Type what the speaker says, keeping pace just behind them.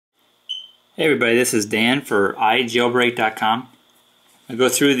Hey everybody, this is Dan for iJailbreak.com. I'll go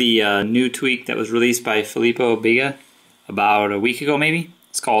through the new tweak that was released by Filippo Biga about a week ago maybe.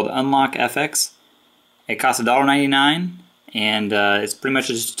 It's called UnlockFX. It costs $1.99 and it's pretty much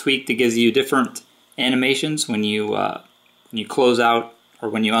just a tweak that gives you different animations when you close out or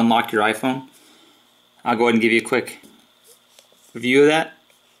when you unlock your iPhone. I'll go ahead and give you a quick review of that.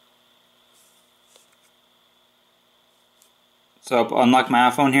 So I'll unlock my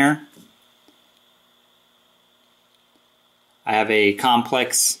iPhone here. I have a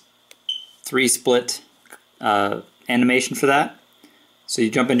complex 3-split animation for that. So you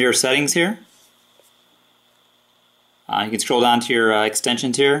jump into your settings here. You can scroll down to your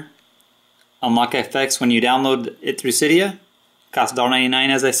extensions here. UnlockFX, when you download it through Cydia, costs $1.99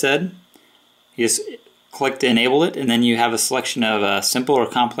 as I said. You just click to enable it and then you have a selection of simple or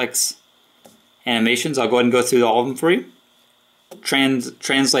complex animations. I'll go ahead and go through all of them for you.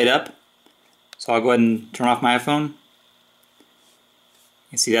 Translate up. So I'll go ahead and turn off my iPhone.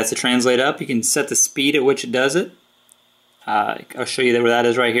 You can see that's the translate up. You can set the speed at which it does it. I'll show you where that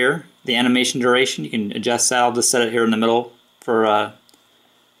is right here. The animation duration, you can adjust that. I'll just set it here in the middle for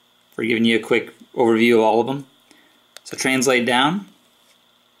giving you a quick overview of all of them. So translate down.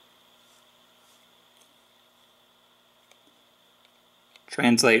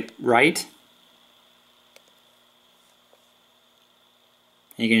 Translate right.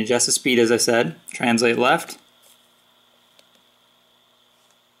 And you can adjust the speed as I said. Translate left.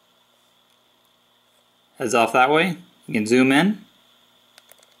 Heads off that way. You can zoom in.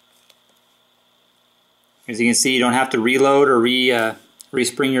 As you can see, you don't have to reload or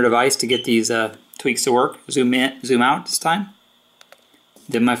respring your device to get these tweaks to work. Zoom in, zoom out this time.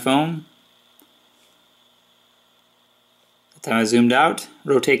 Dim my phone. That time I zoomed out.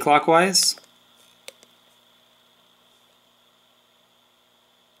 Rotate clockwise.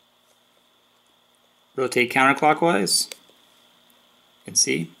 Rotate counterclockwise. You can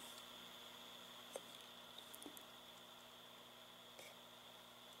see.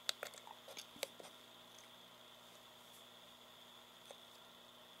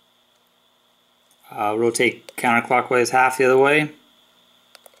 Rotate counterclockwise half the other way.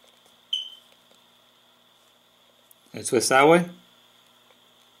 And twist that way.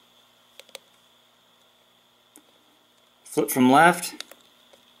 Flip from left.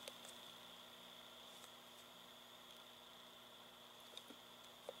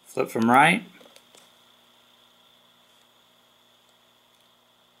 Flip from right.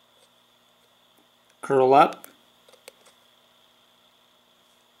 Curl up.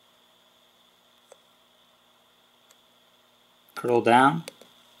 Curl down.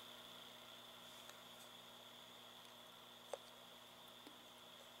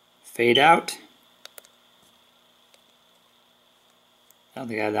 Fade out. I don't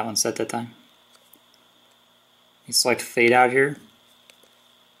think I had that one set that time. You select fade out here.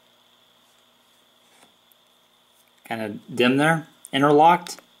 Kind of dim there.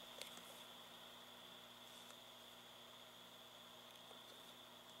 Interlocked.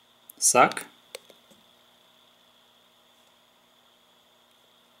 Suck.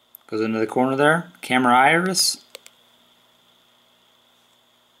 Goes into the corner there. Camera iris.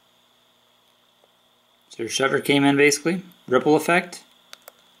 So your shutter came in basically. Ripple effect.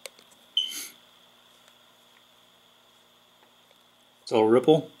 So a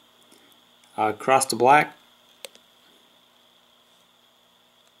ripple. Cross to black.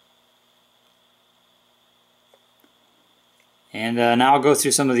 And now I'll go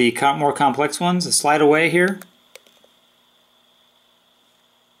through some of the more complex ones. A slide away here.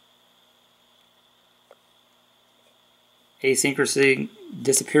 Asynchronously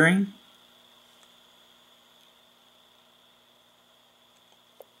disappearing.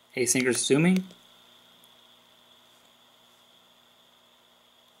 Asynchronous zooming.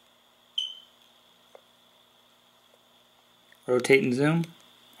 Rotate and zoom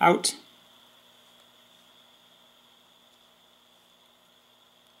out.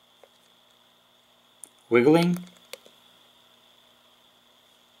 Wiggling.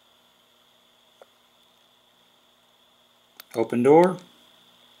 Open door.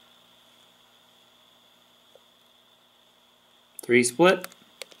 3-split.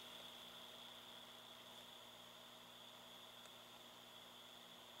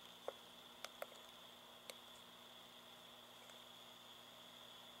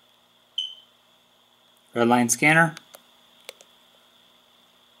 Red line scanner.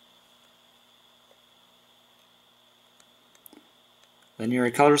 Linear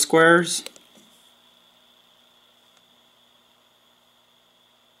color squares.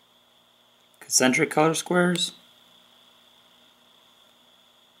 Concentric color squares.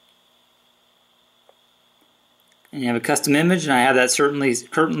 And you have a custom image, and I have that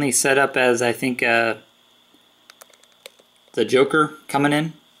currently set up as, I think, the Joker coming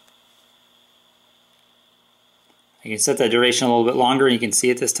in. I can set that duration a little bit longer, and you can see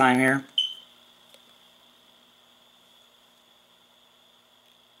it this time here.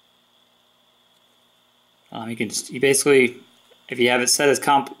 You basically, if you have it set as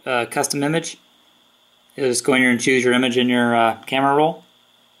custom image, you'll just go in here and choose your image in your camera roll.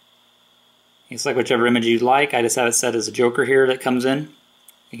 You can select whichever image you'd like. I just have it set as a Joker here that comes in.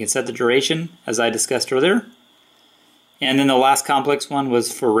 You can set the duration, as I discussed earlier. And then the last complex one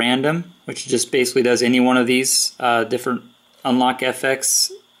was for random, which just basically does any one of these different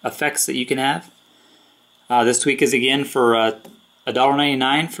UnlockFX effects that you can have. This tweak is again for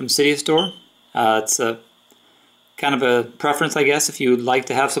 $1.99 from Cydia Store. It's a kind of a preference, I guess, if you would like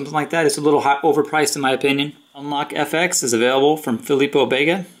to have something like that. It's a little overpriced in my opinion. UnlockFX is available from Filippo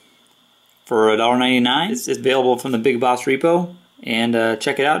Vega for $1.99. It's available from the Big Boss repo, and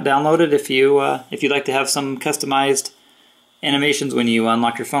check it out, download it if you'd like to have some customized animations when you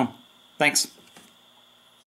unlock your phone. Thanks.